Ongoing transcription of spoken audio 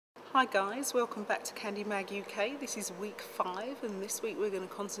Hi guys, welcome back to Candy Mag UK. This is week 5 and this week we're going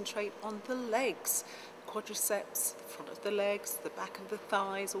to concentrate on the legs. Quadriceps, the front of the legs, the back of the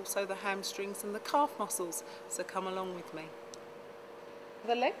thighs, also the hamstrings and the calf muscles. So come along with me.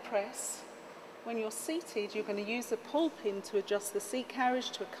 The leg press, when you're seated, you're going to use the pull pin to adjust the seat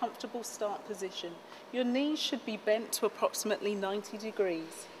carriage to a comfortable start position. Your knees should be bent to approximately 90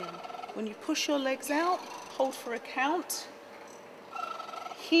 degrees. When you push your legs out, hold for a count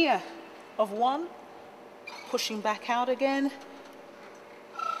here of 1, pushing back out again,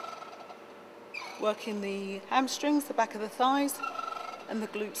 working the hamstrings, the back of the thighs and the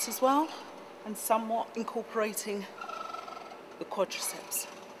glutes as well, and somewhat incorporating the quadriceps.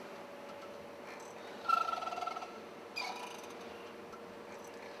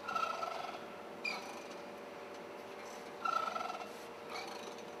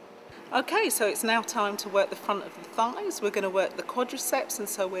 Okay, so it's now time to work the front of the thighs. We're going to work the quadriceps, and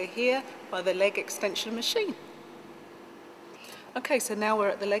so we're here by the leg extension machine. Okay, so now we're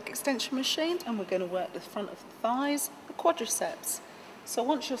at the leg extension machine and we're going to work the front of the thighs, the quadriceps. So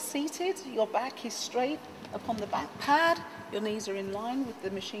once you're seated, your back is straight upon the back pad, your knees are in line with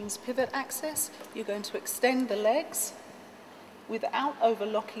the machine's pivot axis. You're going to extend the legs without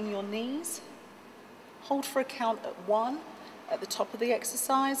overlocking your knees. Hold for a count at 1 at the top of the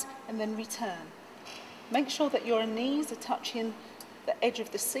exercise and then return. Make sure that your knees are touching the edge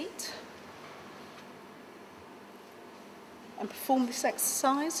of the seat and perform this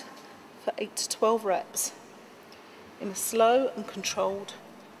exercise for 8 to 12 reps in a slow and controlled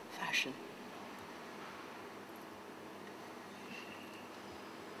fashion.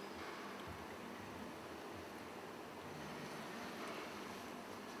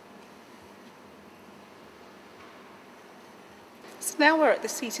 So now we're at the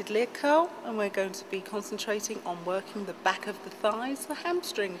seated leg curl and we're going to be concentrating on working the back of the thighs, the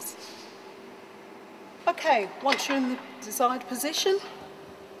hamstrings. Okay, once you're in the desired position,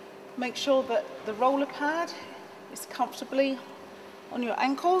 make sure that the roller pad is comfortably on your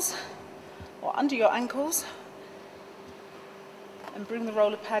ankles or under your ankles and bring the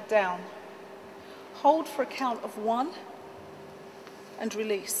roller pad down. Hold for a count of 1 and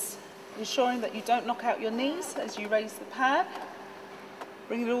release, ensuring that you don't knock out your knees as you raise the pad.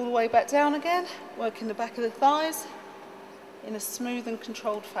 Bring it all the way back down again, working the back of the thighs in a smooth and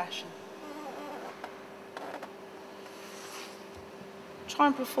controlled fashion. Try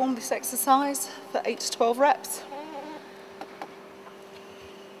and perform this exercise for 8 to 12 reps.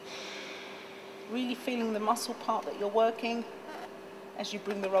 Really feeling the muscle part that you're working as you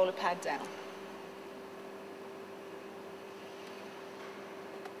bring the roller pad down.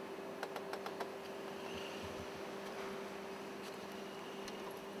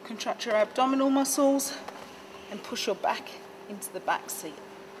 Contract your abdominal muscles and push your back into the back seat.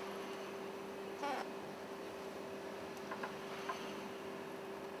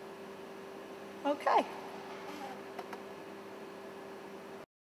 Okay.